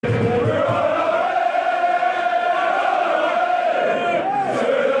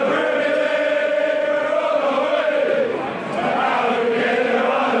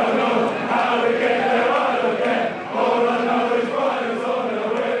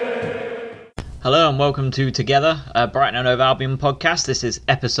Hello and welcome to Together, Brighton and Hove Albion podcast. This is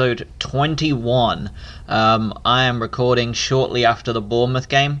episode 21. I am recording shortly after the Bournemouth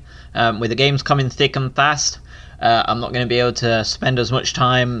game. With the games coming thick and fast, I'm not going to be able to spend as much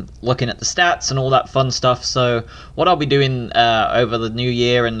time looking at the stats and all that fun stuff. So what I'll be doing over the new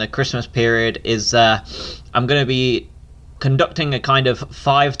year and the Christmas period is I'm going to be conducting a kind of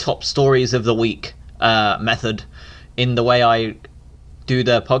 5 top stories of the week method in the way I do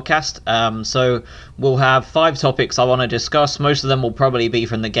the podcast. So we'll have 5 topics I want to discuss. Most of them will probably be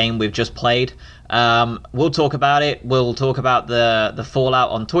from the game we've just played. We'll talk about it. We'll talk about the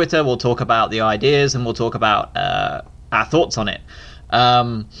fallout on Twitter. We'll talk about the ideas, and we'll talk about our thoughts on it.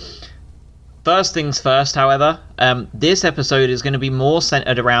 First things first, however, this episode is going to be more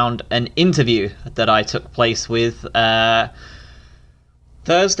centered around an interview that I took place with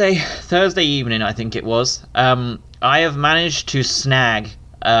Thursday evening, I think it was. I have managed to snag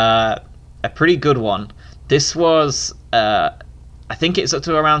a pretty good one. This was, I think it's up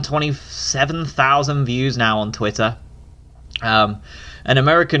to around 27,000 views now on Twitter. An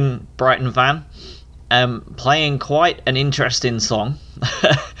American Brighton fan playing quite an interesting song.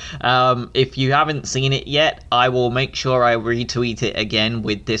 If you haven't seen it yet, I will make sure I retweet it again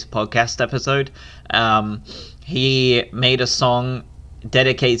with this podcast episode. He made a song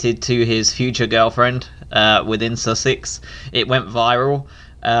dedicated to his future girlfriend within Sussex. It went viral.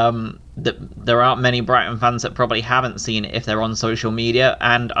 There aren't many Brighton fans that probably haven't seen it if they're on social media,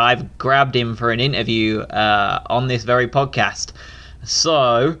 and I've grabbed him for an interview on this very podcast.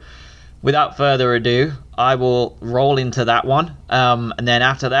 So, without further ado, I will roll into that one, and then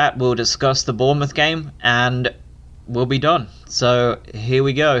after that we'll discuss the Bournemouth game, and we'll be done. So, here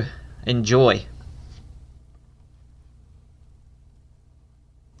we go. Enjoy.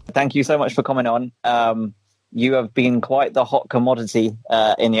 Thank you so much for coming on. You have been quite the hot commodity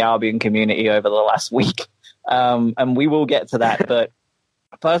in the Albion community over the last week, and we will get to that. But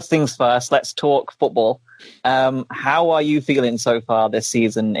first things first, let's talk football. How are you feeling so far this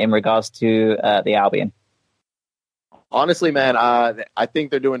season in regards to the Albion? Honestly, man, I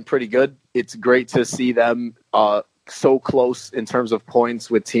think they're doing pretty good. It's great to see them so close in terms of points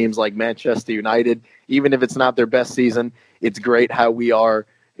with teams like Manchester United. Even if it's not their best season, it's great how we are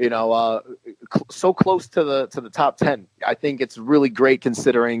so close to the top 10. I think it's really great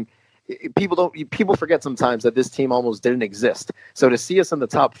considering people forget sometimes that this team almost didn't exist. So to see us in the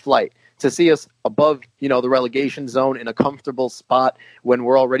top flight, to see us above, the relegation zone in a comfortable spot when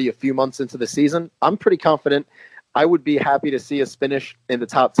we're already a few months into the season, I'm pretty confident. I would be happy to see us finish in the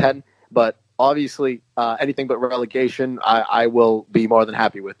top 10, but obviously anything but relegation, I will be more than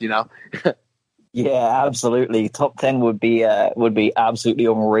happy with, Yeah, absolutely. Top 10 would be absolutely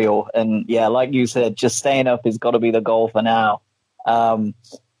unreal. And yeah, like you said, just staying up has got to be the goal for now. And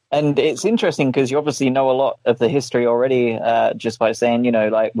it's interesting because you obviously know a lot of the history already, just by saying,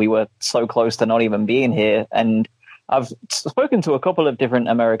 we were so close to not even being here. And I've spoken to a couple of different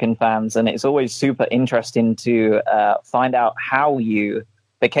American fans, and it's always super interesting to find out how you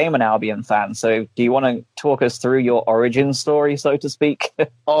became an Albion fan. So do you want to talk us through your origin story, so to speak?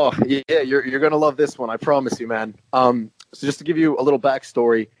 Oh, yeah, you're going to love this one. I promise you, man. So just to give you a little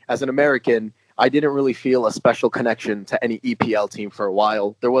backstory, as an American, I didn't really feel a special connection to any EPL team for a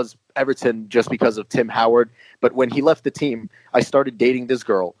while. There was Everton just because of Tim Howard. But when he left the team, I started dating this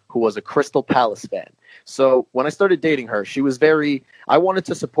girl who was a Crystal Palace fan. So when I started dating her, she was I wanted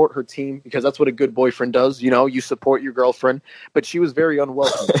to support her team because that's what a good boyfriend does. You support your girlfriend, but she was very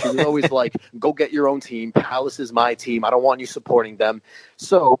unwelcome. She was always like, go get your own team. Palace is my team. I don't want you supporting them.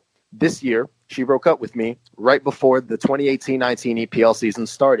 So this year, she broke up with me right before the 2018-19 EPL season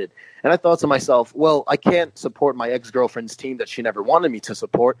started. And I thought to myself, well, I can't support my ex-girlfriend's team that she never wanted me to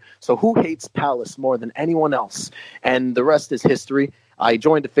support. So who hates Palace more than anyone else? And the rest is history. I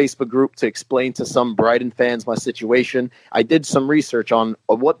joined a Facebook group to explain to some Brighton fans my situation. I did some research on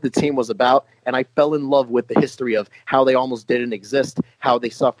what the team was about, and I fell in love with the history of how they almost didn't exist, how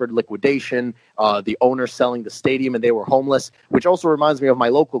they suffered liquidation, the owner selling the stadium and they were homeless, which also reminds me of my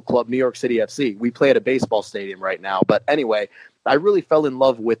local club, New York City FC. We play at a baseball stadium right now. But anyway, I really fell in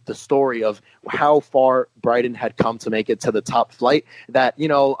love with the story of how far Brighton had come to make it to the top flight, that,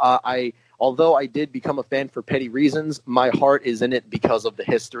 although I did become a fan for petty reasons, my heart is in it because of the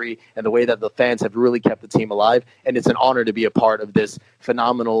history and the way that the fans have really kept the team alive. And it's an honor to be a part of this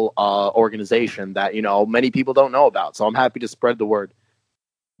phenomenal organization that, many people don't know about. So I'm happy to spread the word.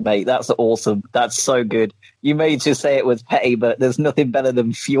 Mate, that's awesome. That's so good. You may just say it was petty, but there's nothing better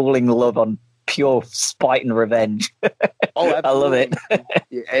than fueling love on pure spite and revenge. Oh, I love it.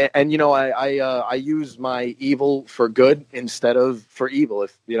 And I use my evil for good instead of for evil.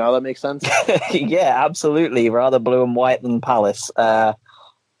 If that makes sense. Yeah, absolutely. Rather blue and white than Palace.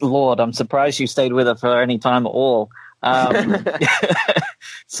 Lord, I'm surprised you stayed with her for any time at all.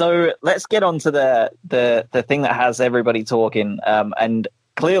 So let's get on to the thing that has everybody talking. And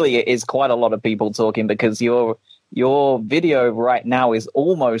clearly it is quite a lot of people talking because your video right now is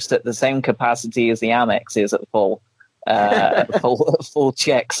almost at the same capacity as the Amex is at full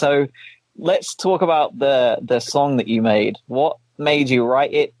check. So let's talk about the song that you made. What made you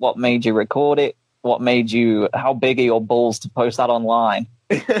write it? What made you record it? How big are your balls to post that online?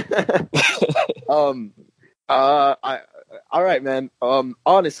 All right, man.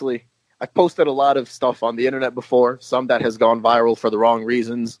 Honestly, I've posted a lot of stuff on the internet before, some that has gone viral for the wrong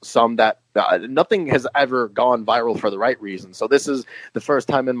reasons, some that nothing has ever gone viral for the right reasons. So this is the first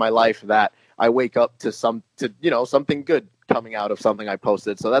time in my life that I wake up to something good coming out of something I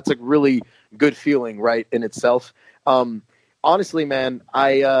posted. So that's a really good feeling, right, in itself. Honestly, man,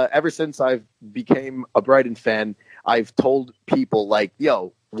 I ever since I've became a Brighton fan, I've told people like,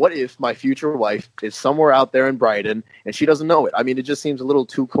 yo, what if my future wife is somewhere out there in Brighton and she doesn't know it? I mean, it just seems a little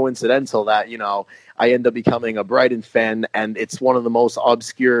too coincidental that, I end up becoming a Brighton fan and it's one of the most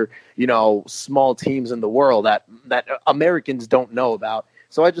obscure, small teams in the world that Americans don't know about.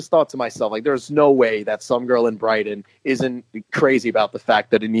 So I just thought to myself, like, there's no way that some girl in Brighton isn't crazy about the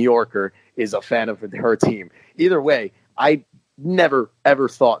fact that a New Yorker is a fan of her team. Either way, I never, ever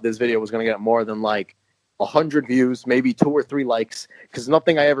thought this video was going to get more than like 100 views, maybe 2 or 3 likes, because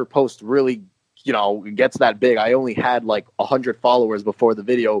nothing I ever post really, gets that big. I only had like 100 followers before the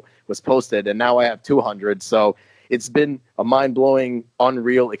video was posted, and now I have 200. So it's been a mind-blowing,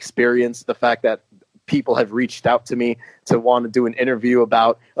 unreal experience. The fact that people have reached out to me to want to do an interview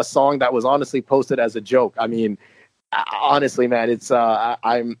about a song that was honestly posted as a joke. I mean, honestly, man, it's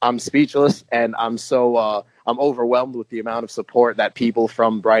I'm speechless, and I'm overwhelmed with the amount of support that people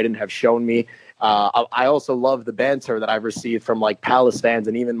from Brighton have shown me. I also love the banter that I've received from like Palace fans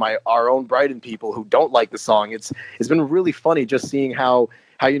and even our own Brighton people who don't like the song. It's been really funny just seeing how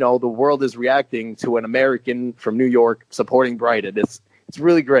the world is reacting to an American from New York supporting Brighton. It's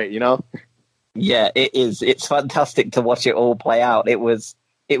really great, Yeah, it is. It's fantastic to watch it all play out. It was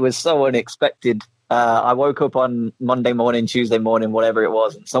so unexpected. I woke up on Monday morning, Tuesday morning, whatever it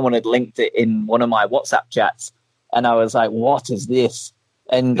was, and someone had linked it in one of my WhatsApp chats, and I was like, "What is this?"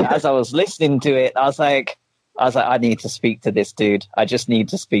 And as I was listening to it, I was like, I need to speak to this dude. I just need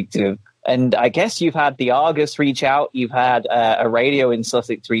to speak to him. And I guess you've had the Argus reach out. You've had a radio in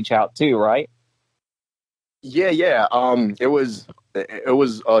Sussex reach out too, right? Yeah. It was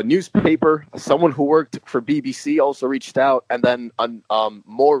a newspaper. Someone who worked for BBC also reached out, and then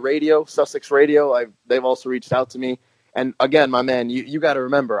more radio, Sussex Radio. They've also reached out to me. And again, my man, you got to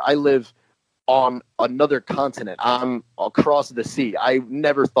remember, I live on another continent. I'm across the sea. I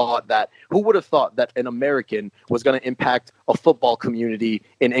never thought that. Who would have thought that an American was going to impact a football community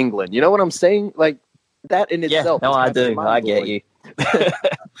in England? You know what I'm saying? Like that in itself. Yeah, no, I do. I get you.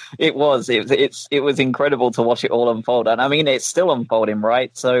 It was incredible to watch it all unfold, and I mean it's still unfolding,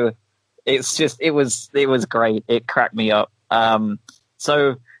 right? So it was great. It cracked me up.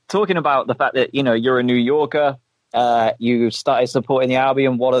 So talking about the fact that you're a New Yorker, you started supporting the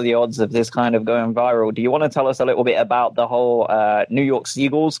Albion. What are the odds of this kind of going viral? Do you want to tell us a little bit about the whole New York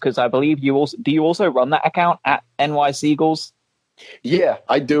Seagulls? Because I believe you also run that account at NY Seagulls. Yeah,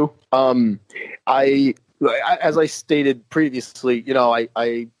 I do. As I stated previously,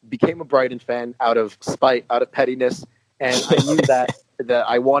 I became a Brighton fan out of spite, out of pettiness, and I knew that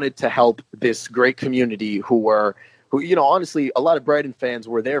I wanted to help this great community who honestly, a lot of Brighton fans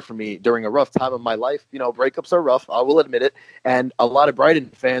were there for me during a rough time of my life. Breakups are rough, I will admit it, and a lot of Brighton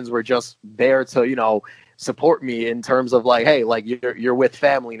fans were just there to, support me in terms of like, hey, like you're with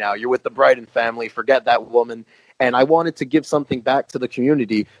family now, you're with the Brighton family, forget that woman. And I wanted to give something back to the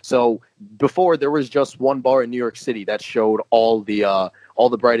community. So before there was just one bar in New York City that showed all the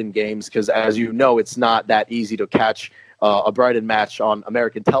Brighton games, because as you know, it's not that easy to catch a Brighton match on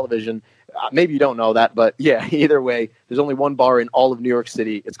American television. Maybe you don't know that, but yeah, either way, there's only one bar in all of New York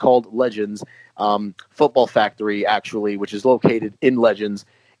City. It's called Legends Football Factory, actually, which is located in Legends.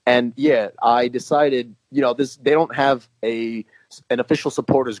 And yeah, I decided, they don't have an official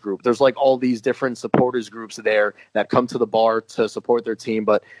supporters group. There's like all these different supporters groups there that come to the bar to support their team,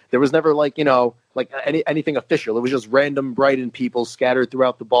 but there was never anything official. It was just random Brighton people scattered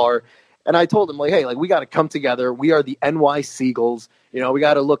throughout the bar. And I told him, like, hey, like, we got to come together. We are the NY Seagulls. You know, we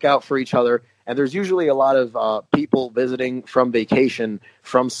got to look out for each other. And there's usually a lot of people visiting from vacation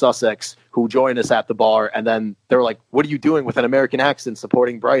from Sussex who join us at the bar. And then they're like, what are you doing with an American accent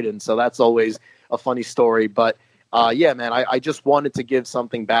supporting Brighton? So that's always a funny story. But yeah, man, I just wanted to give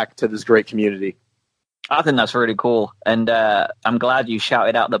something back to this great community. I think that's really cool. And I'm glad you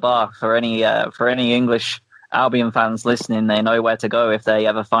shouted out the bar for any English Albion fans listening. They know where to go if they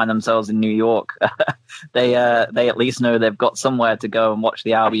ever find themselves in New York. They at least know they've got somewhere to go and watch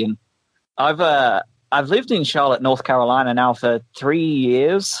the Albion. I've lived in Charlotte, North Carolina now for 3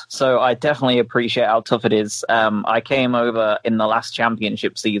 years, so I definitely appreciate how tough it is. I came over in the last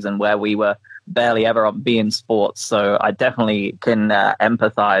championship season where we were barely ever on beIN Sports, so I definitely can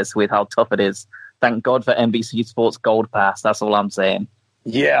empathize with how tough it is. Thank God for NBC Sports Gold Pass. That's all I'm saying.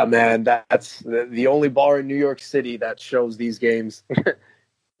 Yeah, man, that's the only bar in New York City that shows these games.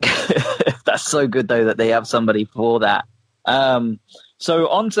 That's so good, though, that they have somebody for that.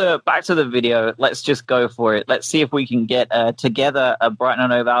 So back to the video. Let's just go for it. Let's see if we can get together a Brighton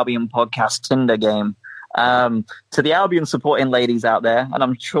and Hove Albion podcast Tinder game. To the Albion supporting ladies out there, and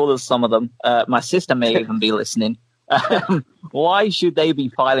I'm sure there's some of them. My sister may even be listening. Why should they be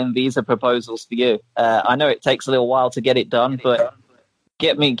filing visa proposals for you? I know it takes a little while to get it done, but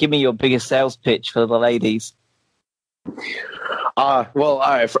give me your biggest sales pitch for the ladies. Well, all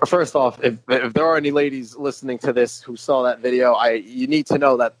right. First off, if there are any ladies listening to this who saw that video, you need to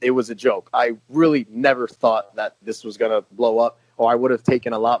know that it was a joke. I really never thought that this was going to blow up, or I would have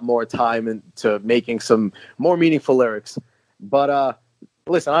taken a lot more time into making some more meaningful lyrics. But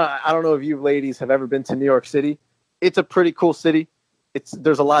listen, I don't know if you ladies have ever been to New York City. It's a pretty cool city.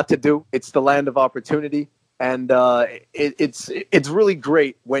 There's a lot to do. It's the land of opportunity. And it's really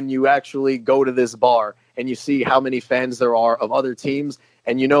great when you actually go to this bar and you see how many fans there are of other teams,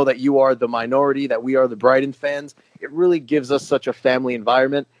 and you know that you are the minority, that we are the Brighton fans. It really gives us such a family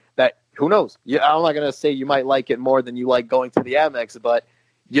environment that, who knows? I'm not going to say you might like it more than you like going to the Amex, but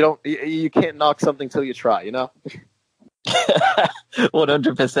you can't knock something till you try, you know?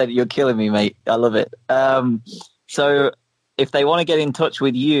 100%. You're killing me, mate. I love it. So if they want to get in touch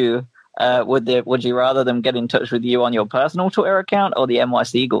with you, would you rather them get in touch with you on your personal Twitter account or the NY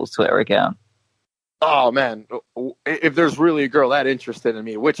Seagulls Twitter account? Oh, man, if there's really a girl that interested in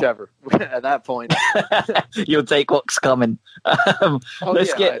me, whichever, at that point. You'll take what's coming.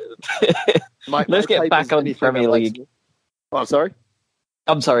 Let's get back on the Premier League. Oh, I'm sorry?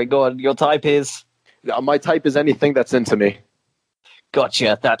 I'm sorry, go on. Your type is? My type is anything that's into me.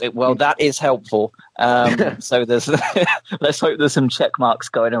 Gotcha. That is helpful. So let's hope there's some check marks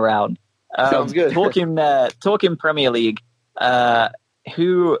going around. Sounds good. Talking Premier League,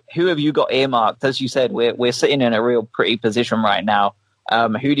 who have you got earmarked? As you said, we're sitting in a real pretty position right now.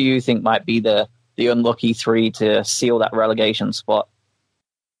 Who do you think might be the unlucky three to seal that relegation spot?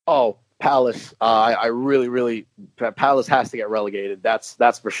 Oh, Palace. I really Palace has to get relegated.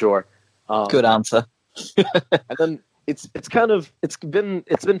 That's for sure. Good answer. And then it's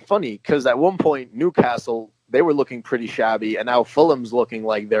been funny because at one point Newcastle, they were looking pretty shabby, and now Fulham's looking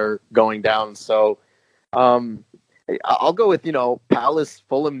like they're going down. So I'll go with Palace,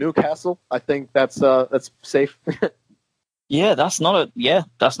 Fulham, Newcastle. I think that's safe. Yeah, that's not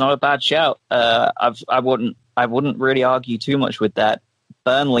a bad shout. I wouldn't really argue too much with that.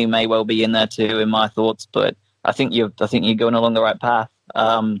 Burnley may well be in there too, in my thoughts, but I think you're going along the right path.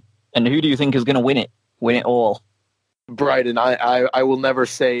 And who do you think is going to win it? Win it all? Brighton. I will never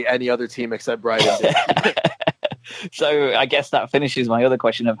say any other team except Brighton. So I guess that finishes my other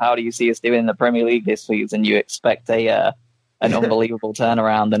question of how do you see us doing in the Premier League this season? You expect an unbelievable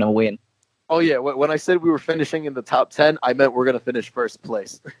turnaround and a win? Oh yeah, when I said we were finishing in the top 10, I meant we're going to finish first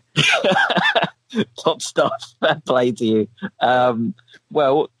place. Top stuff. Fair play to you.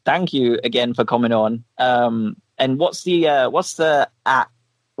 Well, thank you again for coming on. And what's the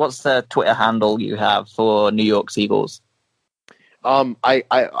Twitter handle you have for New York Seagulls? I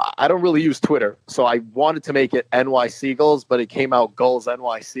don't really use Twitter, so I wanted to make it NY Seagulls, but it came out Goals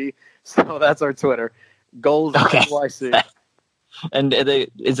NYC, so that's our Twitter, Goals NYC. And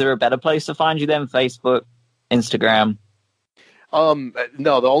is there a better place to find you then? Facebook, Instagram?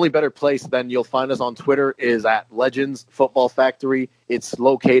 No, the only better place than you'll find us on Twitter is at Legends Football Factory. It's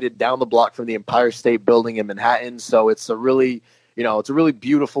located down the block from the Empire State Building in Manhattan, so it's a really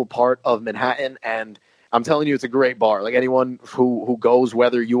beautiful part of Manhattan, and I'm telling you, it's a great bar. Like anyone who goes,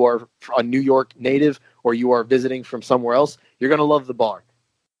 whether you are a New York native or you are visiting from somewhere else, you're going to love the bar.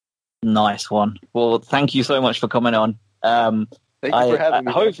 Nice one. Well, thank you so much for coming on. Thank you for having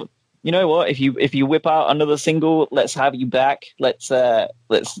me. you know what? If you whip out another single, let's have you back. Let's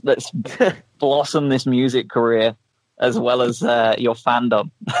blossom this music career as well as your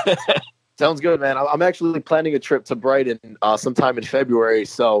fandom. Sounds good, man. I'm actually planning a trip to Brighton sometime in February.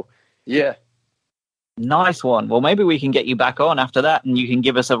 So, yeah. Nice one. Well, maybe we can get you back on after that, and you can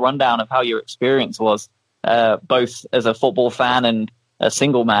give us a rundown of how your experience was, both as a football fan and a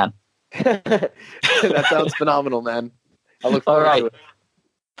single man. That sounds phenomenal, man. I look forward to it.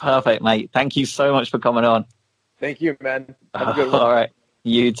 Perfect, mate. Thank you so much for coming on. Thank you, man. Have a good one. All right.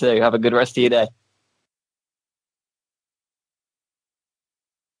 You too. Have a good rest of your day.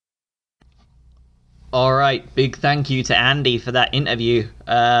 All right, big thank you to Andy for that interview.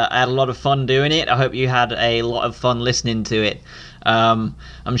 I had a lot of fun doing it. I hope you had a lot of fun listening to it. I'm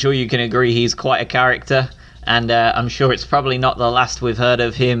sure you can agree he's quite a character, and I'm sure it's probably not the last we've heard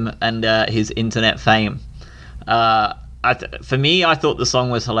of him and his internet fame. For me, I thought the song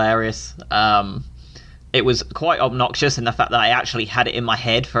was hilarious. It was quite obnoxious in the fact that I actually had it in my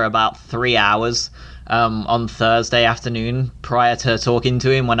head for about 3 hours on Thursday afternoon prior to talking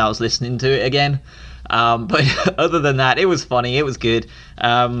to him when I was listening to it again. But other than that, it was funny, it was good.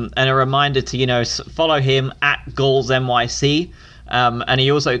 And a reminder to, follow him at GoalsNYC. And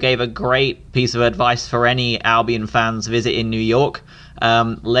he also gave a great piece of advice for any Albion fans visiting New York.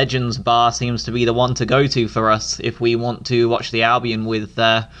 Legends Bar seems to be the one to go to for us if we want to watch the Albion with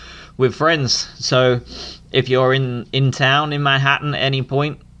friends. So if you're in town in Manhattan at any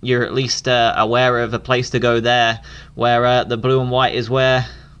point, you're at least aware of a place to go there where the blue and white is where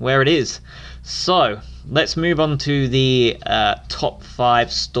it is. So let's move on to the top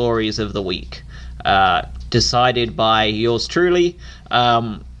 5 stories of the week, decided by yours truly.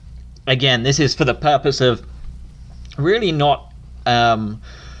 Again, this is for the purpose of really not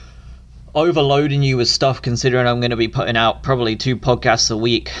overloading you with stuff, considering I'm going to be putting out probably 2 podcasts a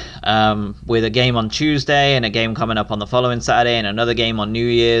week, with a game on Tuesday and a game coming up on the following Saturday and another game on New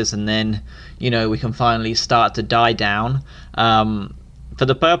Year's, and then we can finally start to die down. For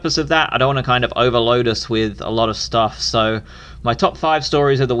the purpose of that, I don't want to kind of overload us with a lot of stuff. So my top 5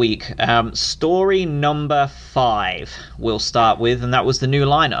 stories of the week. Story number 5 we'll start with, and that was the new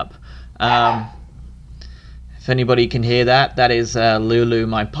lineup. If anybody can hear that, that is Lulu,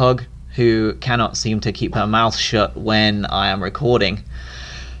 my pug, who cannot seem to keep her mouth shut when I am recording.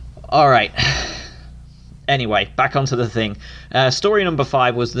 All right. Anyway, back onto the thing. Story number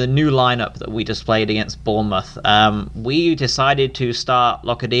 5 was the new lineup that we displayed against Bournemouth. We decided to start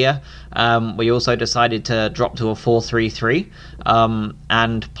Locadia. We also decided to drop to a 4-3-3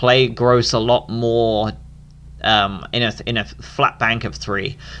 and play Gross a lot more in a flat bank of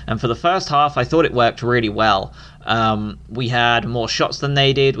 3. And for the first half, I thought it worked really well. We had more shots than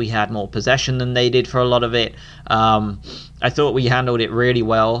they did. We had more possession than they did for a lot of it. I thought we handled it really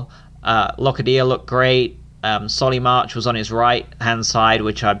well. Locadia looked great. Solly March was on his right hand side,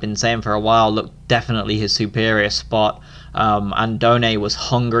 which I've been saying for a while looked definitely his superior spot. Andone was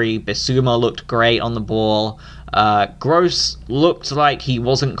hungry. Bissouma looked great on the ball. Gross looked like he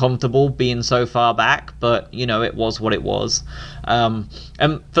wasn't comfortable being so far back, but it was what it was.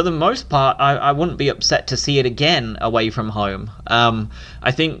 And for the most part, I wouldn't be upset to see it again away from home.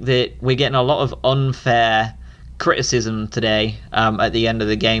 I think that we're getting a lot of unfair criticism today at the end of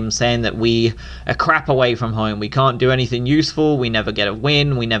the game, saying that we are crap away from home. We can't do anything useful. We never get a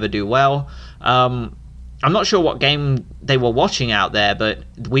win. We never do well. I'm not sure what game they were watching out there, but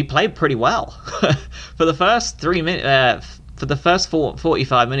we played pretty well. For the first 3 minutes, for the first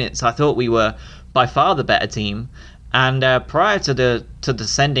 45 minutes, I thought we were by far the better team. And prior to the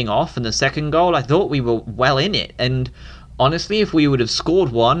sending off and the second goal, I thought we were well in it. And honestly, if we would have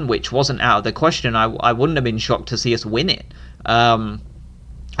scored one, which wasn't out of the question, I wouldn't have been shocked to see us win it.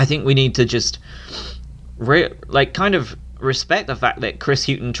 I think we need to just kind of respect the fact that Chris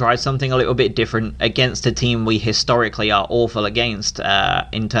Hughton tried something a little bit different against a team we historically are awful against,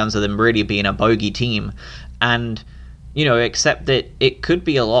 in terms of them really being a bogey team, and accept that it could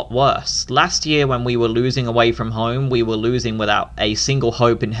be a lot worse. Last year when we were losing away from home, we were losing without a single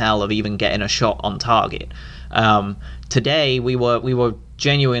hope in hell of even getting a shot on target. Today we were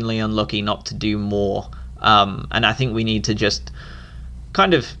genuinely unlucky not to do more, and I think we need to just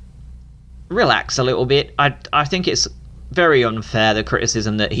kind of relax a little bit. I think it's very unfair, the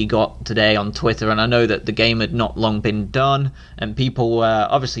criticism that he got today on Twitter, and I know that the game had not long been done and people were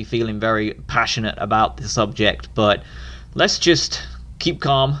obviously feeling very passionate about the subject, but let's just keep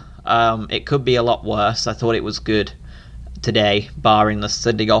calm. It could be a lot worse. I thought it was good today, barring the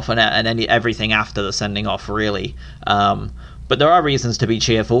sending off and everything after the sending off, really. But there are reasons to be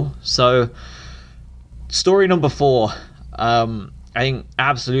cheerful. So, story number 4. I think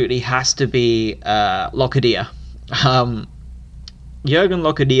absolutely has to be Locadia. Jurgen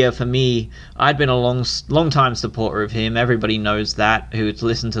Locadia, for me, I'd been a long time supporter of him. Everybody knows that, who's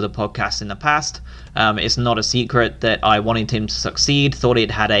listened to the podcast in the past. It's not a secret that I wanted him to succeed, thought he'd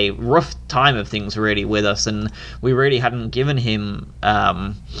had a rough time of things really with us, and we really hadn't given him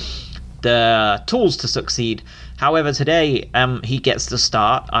the tools to succeed. However, today he gets the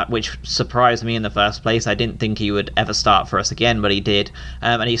start, which surprised me in the first place. I didn't think he would ever start for us again, but he did.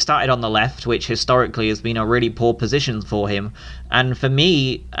 And he started on the left, which historically has been a really poor position for him. And for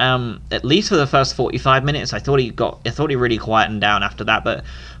me, at least for the first 45 minutes, I thought he really quietened down after that. But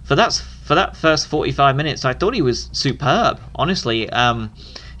for that first 45 minutes, I thought he was superb. Honestly,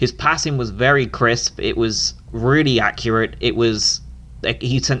 his passing was very crisp. It was really accurate.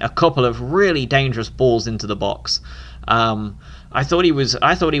 He sent a couple of really dangerous balls into the box. I thought he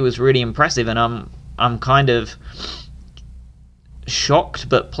was really impressive, and I'm kind of shocked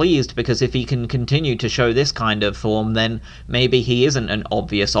but pleased, because if he can continue to show this kind of form, then maybe he isn't an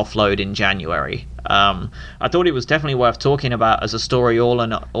obvious offload in January. I thought it was definitely worth talking about as a story all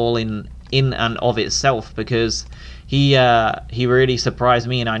in and of itself, because he really surprised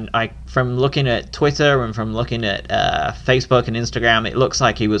me, and I from looking at Twitter and from looking at Facebook and Instagram, it looks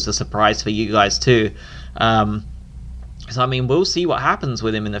like he was a surprise for you guys too. So I mean, we'll see what happens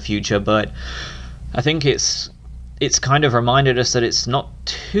with him in the future, but I think it's kind of reminded us that it's not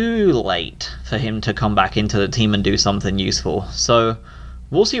too late for him to come back into the team and do something useful. So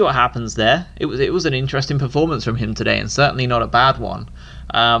we'll see what happens there. It was an interesting performance from him today, and certainly not a bad one.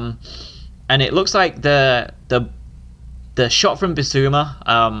 And it looks like the shot from Bissouma,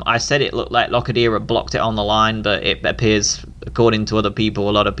 I said it looked like Locadia had blocked it on the line, but it appears, according to other people,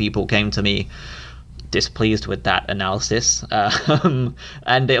 a lot of people came to me displeased with that analysis. And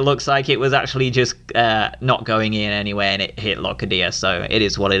it looks like it was actually just not going in anyway, and it hit Locadia, so it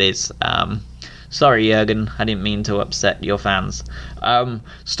is what it is. Sorry, Jurgen, I didn't mean to upset your fans.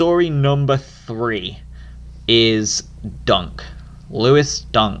 Story number 3 is Dunk. Lewis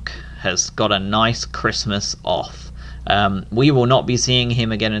Dunk has got a nice Christmas off. We will not be seeing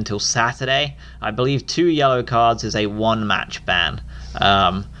him again until Saturday. I believe 2 yellow cards is a 1-match ban.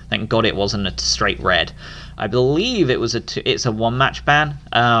 Thank God it wasn't a straight red. I believe it's a 1-match ban.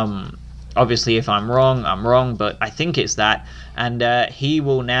 Obviously, if I'm wrong, but I think it's that. And he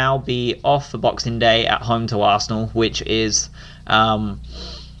will now be off for Boxing Day at home to Arsenal, which is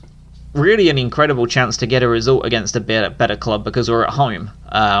really an incredible chance to get a result against a better club, because we're at home.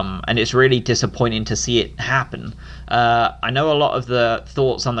 And it's really disappointing to see it happen. I know a lot of the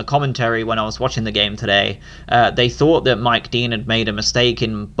thoughts on the commentary when I was watching the game today, they thought that Mike Dean had made a mistake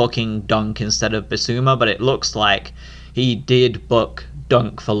in booking Dunk instead of Bissouma, but it looks like he did book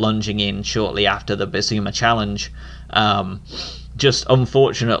Dunk for lunging in shortly after the Bissouma challenge. Just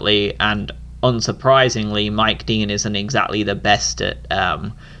unfortunately and unsurprisingly, Mike Dean isn't exactly the best at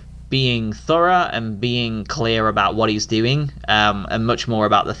being thorough and being clear about what he's doing, and much more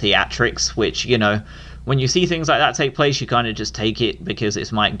about the theatrics, which, you know, when you see things like that take place, you kind of just take it because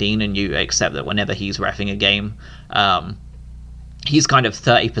it's Mike Dean, and you accept that whenever he's reffing a game, he's kind of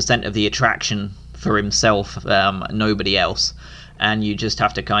 30% of the attraction for himself, nobody else, and you just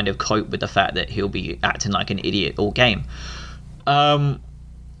have to kind of cope with the fact that he'll be acting like an idiot all game.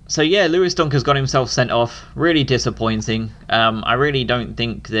 So yeah, Lewis Dunk has got himself sent off. Really disappointing. I really don't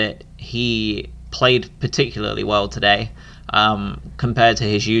think that he played particularly well today, compared to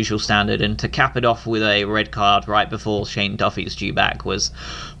his usual standard. And to cap it off with a red card right before Shane Duffy's due back was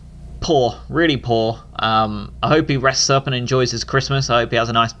poor, really poor. I hope he rests up and enjoys his Christmas. I hope he has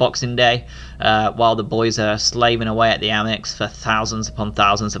a nice Boxing Day while the boys are slaving away at the Amex for thousands upon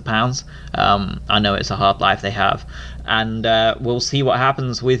thousands of pounds. I know it's a hard life they have, and we'll see what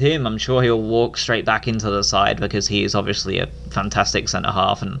happens with him. I'm sure he'll walk straight back into the side, because he is obviously a fantastic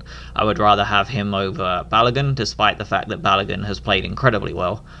centre-half, and I would rather have him over Balogun, despite the fact that Balogun has played incredibly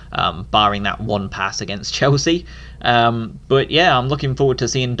well, barring that one pass against Chelsea. But yeah, I'm looking forward to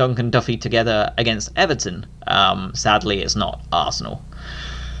seeing Dunk and Duffy together against Everton. Sadly, it's not Arsenal.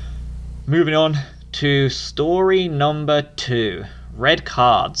 Moving on to story number 2. Red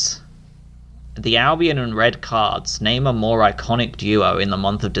cards. The Albion and Red Cards name a more iconic duo in the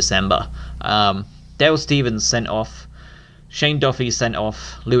month of December. Dale Stephens sent off, Shane Duffy sent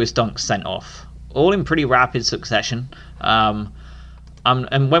off, Lewis Dunk sent off, all in pretty rapid succession. And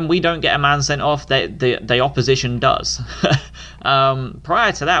when we don't get a man sent off, the opposition does.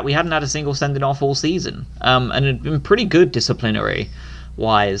 Prior to that, we hadn't had a single sending off all season, and it had been pretty good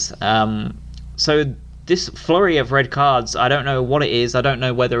disciplinary-wise. So this flurry of red cards, I don't know what it is. I don't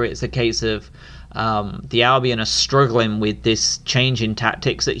know whether it's a case of The Albion are struggling with this change in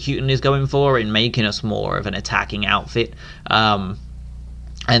tactics that Houghton is going for in making us more of an attacking outfit.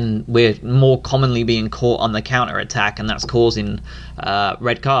 And we're more commonly being caught on the counter-attack, and that's causing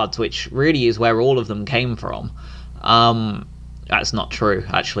red cards, which really is where all of them came from. That's not true,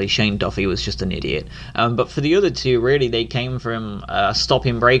 actually. Shane Duffy was just an idiot. But for the other two, really, they came from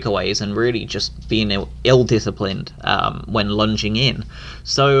stopping breakaways and really just being ill-disciplined when lunging in.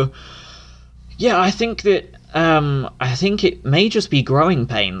 So, yeah, I think that it may just be growing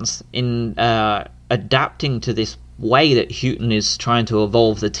pains in adapting to this way that Houghton is trying to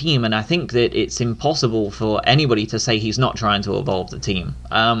evolve the team, and I think that it's impossible for anybody to say he's not trying to evolve the team.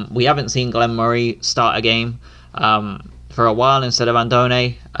 We haven't seen Glenn Murray start a game for a while instead of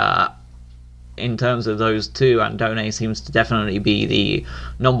Andone. In terms of those two, Andone seems to definitely be the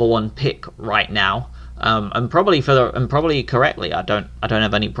number one pick right now, and probably correctly. I don't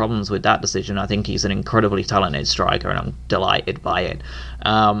have any problems with that decision. I think he's an incredibly talented striker, and I'm delighted by it.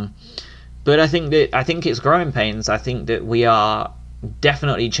 But I think it's growing pains. I think that we are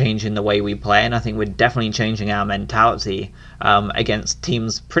definitely changing the way we play, and I think we're definitely changing our mentality against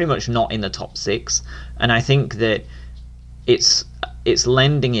teams pretty much not in the top six. And I think that it's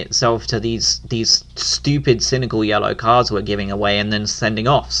lending itself to these stupid, cynical yellow cards we're giving away and then sending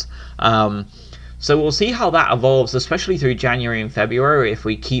offs. So we'll see how that evolves, especially through January and February, if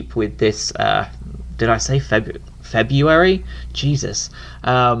we keep with this. Did I say February? Jesus.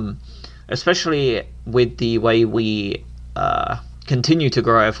 Especially with the way we continue to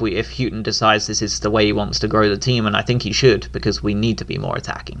grow, if Houghton decides this is the way he wants to grow the team, and I think he should, because we need to be more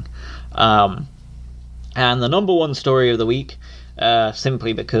attacking. And the number one story of the week,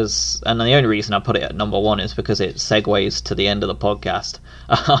 simply because, and the only reason I put it at number one is because it segues to the end of the podcast,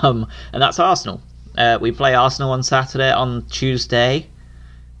 and that's Arsenal. We play Arsenal on Tuesday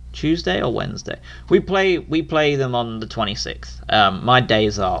or Wednesday. We play them on the 26th. My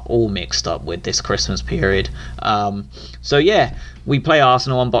days are all mixed up with this Christmas period. So yeah, we play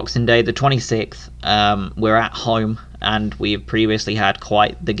Arsenal on Boxing Day, the 26th. We're at home, and we've previously had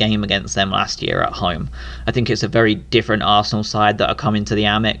quite the game against them last year at home. I think it's a very different Arsenal side that are coming to the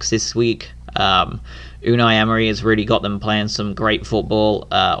Amex this week. Unai Emery has really got them playing some great football.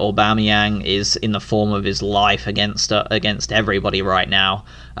 Aubameyang is in the form of his life against everybody right now.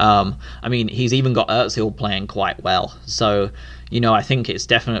 I mean, he's even got Özil playing quite well. So, I think it's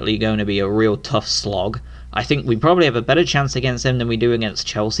definitely going to be a real tough slog. I think we probably have a better chance against them than we do against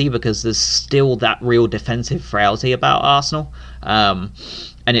Chelsea, because there's still that real defensive frailty about Arsenal. And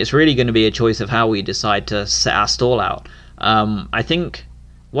it's really going to be a choice of how we decide to set our stall out.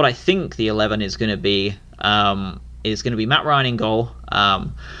 What I think the 11 is going to be Matt Ryan in goal.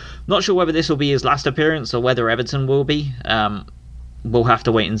 Not sure whether this will be his last appearance or whether Everton will be. We'll have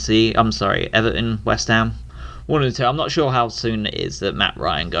to wait and see. I'm sorry, Everton, West Ham. One of the two. I'm not sure how soon it is that Matt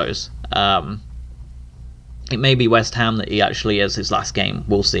Ryan goes. It may be West Ham that he actually has his last game.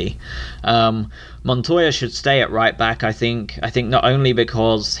 We'll see. Montoya should stay at right back, I think. I think not only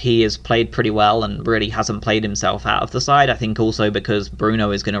because he has played pretty well and really hasn't played himself out of the side, I think also because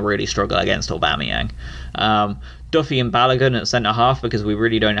Bruno is going to really struggle against Aubameyang. Duffy and Balogun at centre-half, because we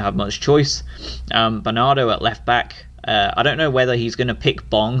really don't have much choice. Bernardo at left-back. I don't know whether he's going to pick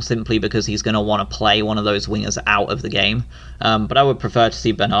Bong simply because he's going to want to play one of those wingers out of the game. But I would prefer to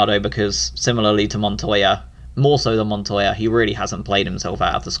see Bernardo because, similarly to Montoya, more so than Montoya, he really hasn't played himself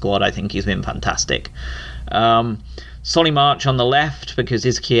out of the squad. I think he's been fantastic. Solly March on the left because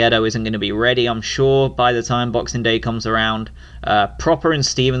Izquierdo isn't going to be ready, I'm sure, by the time Boxing Day comes around. Proper and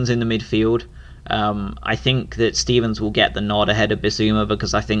Stevens in the midfield. I think that Stevens will get the nod ahead of Bissouma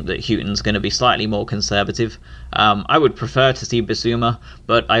because I think that Houghton's going to be slightly more conservative. I would prefer to see Bissouma,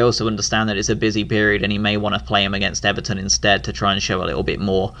 but I also understand that it's a busy period and he may want to play him against Everton instead to try and show a little bit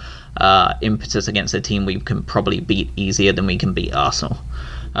more impetus against a team we can probably beat easier than we can beat Arsenal.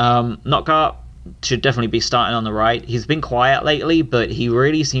 Knockaert should definitely be starting on the right. He's been quiet lately, but he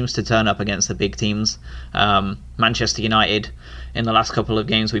really seems to turn up against the big teams. Manchester United, in the last couple of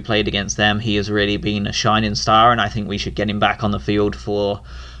games we played against them, he has really been a shining star, and I think we should get him back on the field for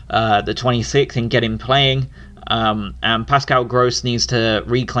the 26th and get him playing. And Pascal Gross needs to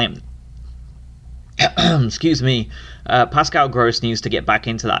reclaim... Excuse me. Pascal Gross needs to get back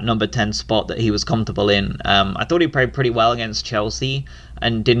into that number 10 spot that he was comfortable in. I thought he played pretty well against Chelsea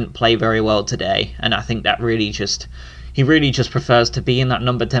and didn't play very well today, and I think that he really just prefers to be in that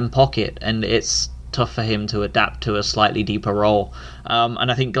number 10 pocket, and it's tough for him to adapt to a slightly deeper role.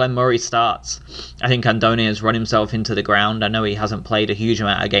 And I think Glenn Murray starts. I think Andone has run himself into the ground. I know he hasn't played a huge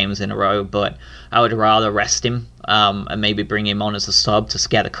amount of games in a row, but I would rather rest him and maybe bring him on as a sub to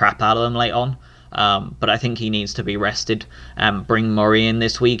scare the crap out of them late on. But I think he needs to be rested and bring Murray in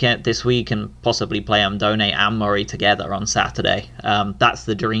this week, and possibly play Amdone and Murray together on Saturday. That's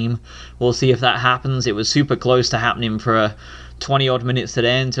the dream. We'll see if that happens. It was super close to happening for 20 odd minutes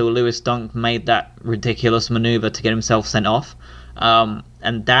today until Lewis Dunk made that ridiculous maneuver to get himself sent off.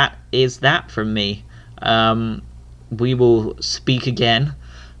 And that is that from me. We will speak again.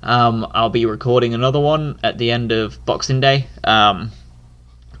 I'll be recording another one at the end of Boxing Day.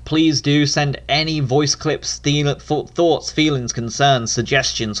 Please do send any voice clips, thoughts, feelings, concerns,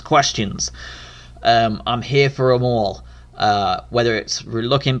 suggestions, questions. I'm here for them all. Whether it's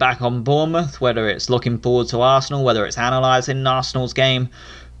looking back on Bournemouth, whether it's looking forward to Arsenal, whether it's analysing Arsenal's game,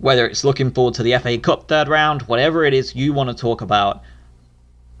 whether it's looking forward to the FA Cup third round, whatever it is you want to talk about,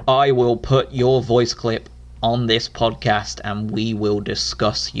 I will put your voice clip on this podcast and we will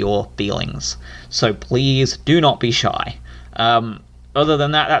discuss your feelings. So please do not be shy. Other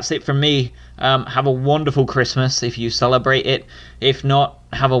than that, that's it from me. Have a wonderful Christmas if you celebrate it. If not,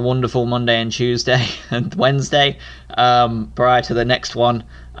 have a wonderful Monday and Tuesday and Wednesday prior to the next one.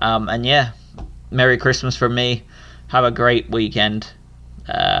 And yeah, Merry Christmas from me. Have a great weekend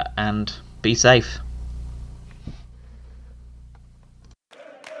and be safe.